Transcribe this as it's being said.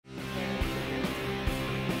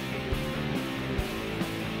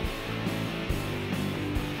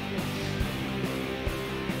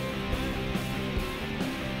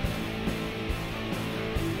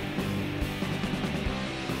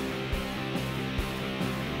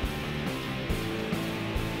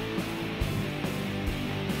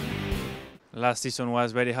last season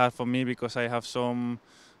was very hard for me because I have some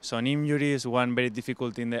injuries. One very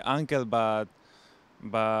difficult in the ankle, but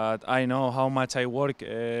I know how much I work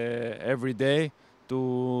every day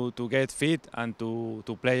to get fit and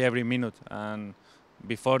to play every minute. And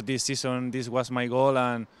before this season, this was my goal,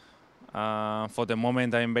 and for the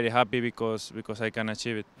moment, I'm very happy because I can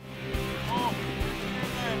achieve it.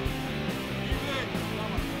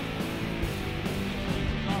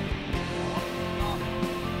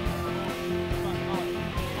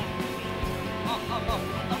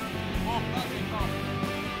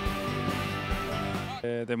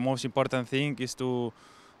 The most important thing is to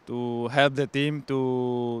help the team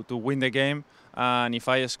to win the game, and if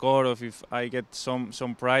I score or if I get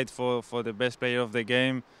some pride for the best player of the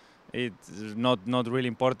game, it's not really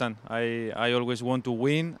important. I always want to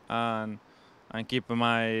win and keep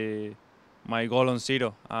my goal on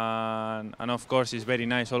zero, and of course it's very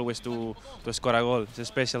nice always to score a goal. It's a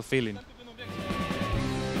special feeling.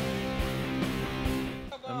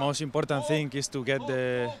 The most important thing is to get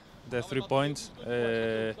the 3 points.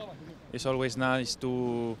 It's always nice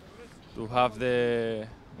to have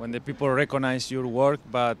when the people recognize your work,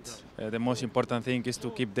 but the most important thing is to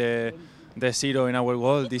keep the zero in our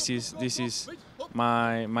goal. This is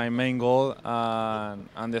my main goal,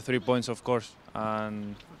 and the 3 points, of course.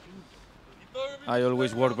 And I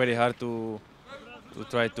always work very hard to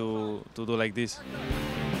try to do like this.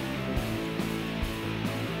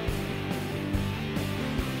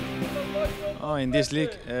 Oh, in this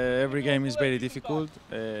league, every game is very difficult.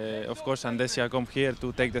 Of course, Andesia come here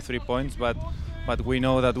to take the 3 points, but we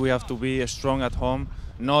know that we have to be strong at home.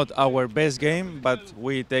 Not our best game, but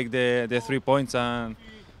we take the 3 points, and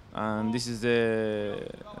this is the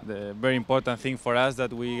very important thing for us,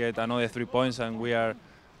 that we get another 3 points, and we are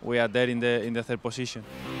there in the third position.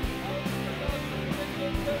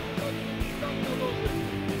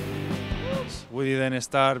 We didn't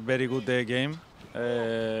start very good the game.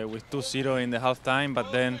 With 2-0 in the halftime,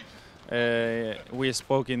 but then we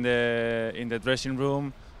spoke in the dressing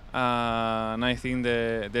room, and I think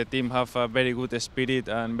the team have a very good spirit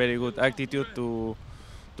and very good attitude to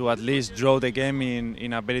at least draw the game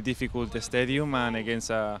in a very difficult stadium and against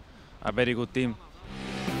a very good team.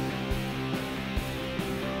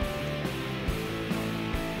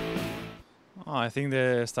 Oh, I think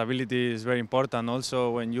the stability is very important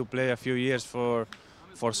also when you play a few years for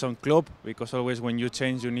some club, because always when you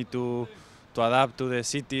change you need to adapt to the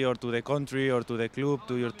city or to the country or to the club,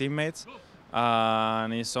 to your teammates,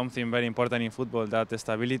 and it's something very important in football, that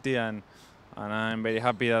stability, and I'm very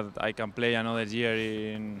happy that I can play another year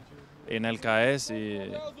in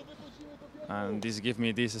𝗣𝗁𝘁𝗆𝗆, and this gives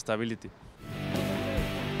me this stability.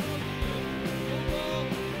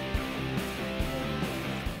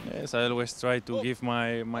 Yes, I always try to give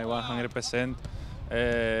my 100%.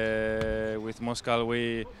 With Moscow,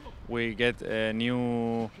 we get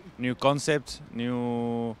new concepts,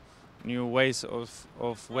 new ways of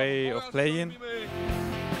playing.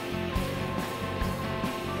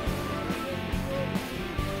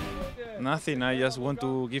 Nothing. I just want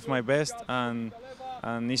to give my best, and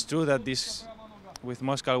it's true that with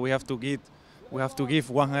Moscow we have to give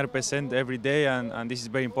 100% every day, and this is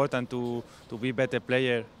very important to be better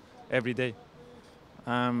player every day.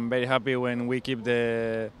 I'm very happy when we keep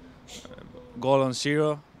the goal on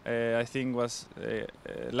zero. I think was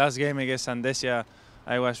last game against Andesia,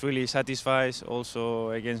 I was really satisfied. Also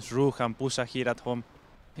against 𝗍 and 𝗍𝗁𝘁𝗆 here at home.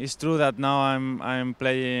 It's true that now I'm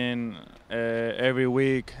playing every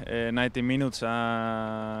week 90 minutes,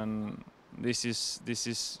 and this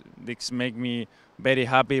make me very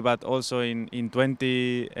happy. But also in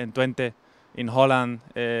 2020 in Holland.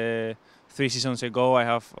 3 seasons ago, I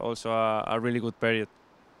have also a really good period.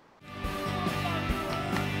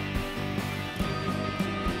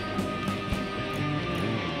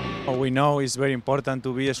 We know it's very important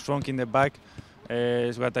to be strong in the back.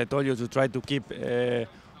 It's what I told you, to try to keep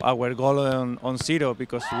our goal on zero,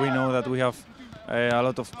 because we know that we have a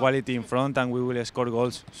lot of quality in front and we will score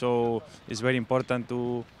goals. So it's very important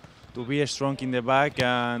to be strong in the back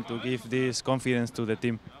and to give this confidence to the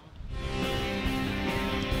team.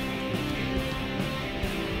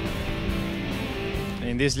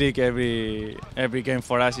 In this league, every game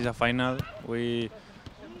for us is a final.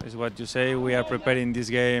 Is what you say. We are preparing this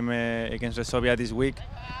game against Resovia this week.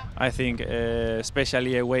 I think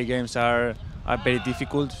especially away games are very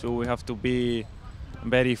difficult, so we have to be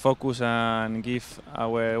very focused and give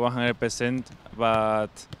our 100%. But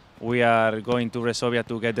we are going to Resovia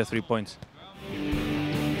to get the 3 points.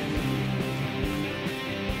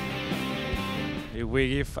 If we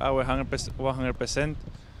give our 100%,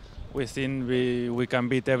 we think we can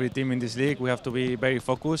beat every team in this league. We have to be very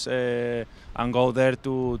focused and go there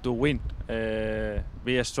to win.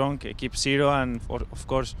 Be strong, keep zero, and of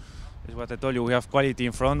course, is what I told you. We have quality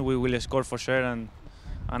in front. We will score for sure, and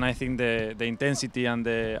I think the intensity and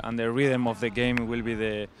the rhythm of the game will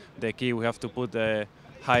be the key. We have to put a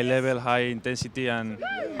high level, high intensity, and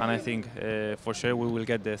I think for sure we will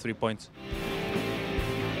get the 3 points.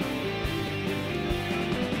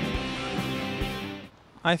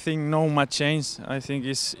 I think no much change. I think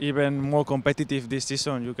it's even more competitive this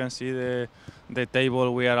season. You can see the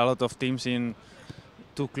table. We are a lot of teams in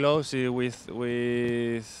too close with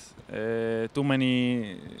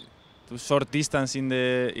too short distance in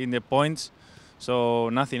the points. So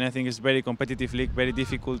nothing. I think it's very competitive league, very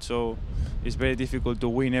difficult. So it's very difficult to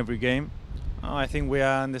win every game. I think we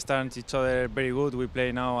understand each other very good. We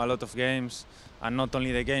play now a lot of games, and not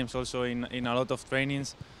only the games, also in a lot of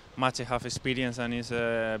trainings. Maciej have experience and is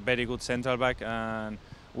a very good central back, and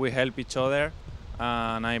we help each other,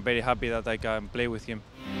 and I'm very happy that I can play with him.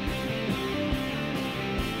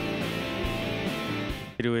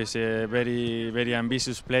 He is a very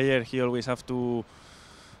ambitious player. He always have to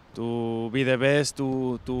be the best,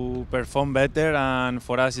 to perform better, and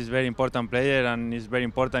for us he's a very important player, and it's very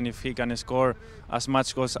important if he can score as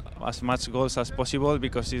much goals as possible,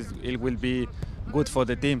 because it will be good for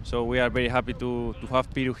the team. So we are very happy to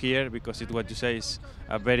have Piru here, because it's what you say, is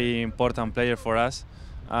a very important player for us.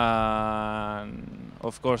 And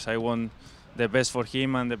of course I want the best for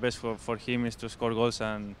him, and the best for him is to score goals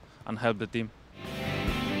and help the team.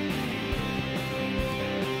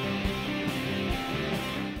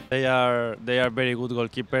 They are very good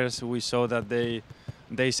goalkeepers. We saw that they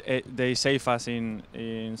save us in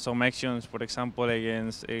some actions. For example,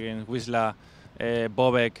 against 𝗍𝗍𝗍𝗆,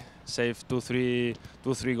 𝗍𝗍𝗍𝗆 saved two, three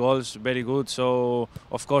goals, very good. So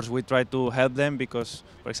of course we try to help them, because,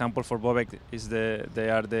 for example, for 𝗍𝗍𝗍𝗆 they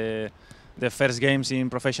are the first games in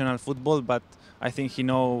professional football. But I think he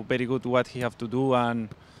knows very good what he have to do, and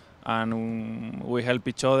we help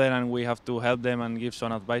each other, and we have to help them and give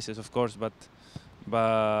some advices, of course.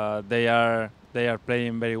 But they are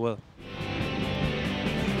playing very well.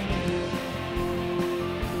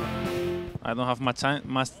 I don't have much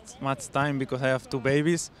time because I have 2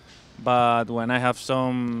 babies, but when I have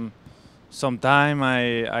some time,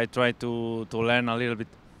 I try to learn a little bit.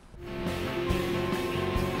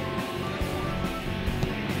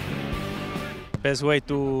 The best way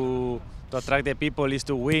to attract the people is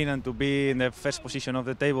to win and to be in the first position of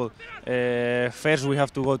the table. First we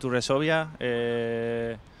have to go to Resovia.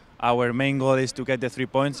 Our main goal is to get the 3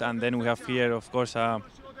 points, and then we have here, of course, a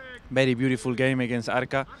very beautiful game against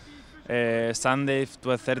Arca. Sunday,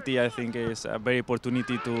 12:30, I think is a very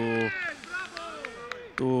opportunity to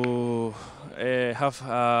have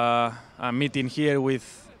a meeting here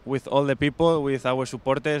with all the people, with our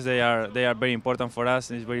supporters. They are very important for us.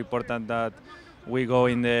 It's very important that we go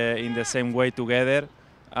in the same way together.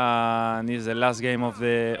 And it's the last game of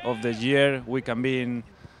the year. We can be in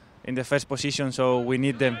the first position, so we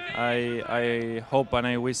need them. I hope and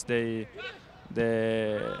I wish a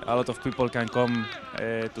lot of people can come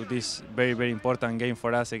to this very important game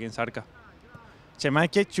for us against Arca.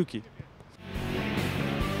 𝗍𝗍𝗍𝗆𝗍𝗍𝗆.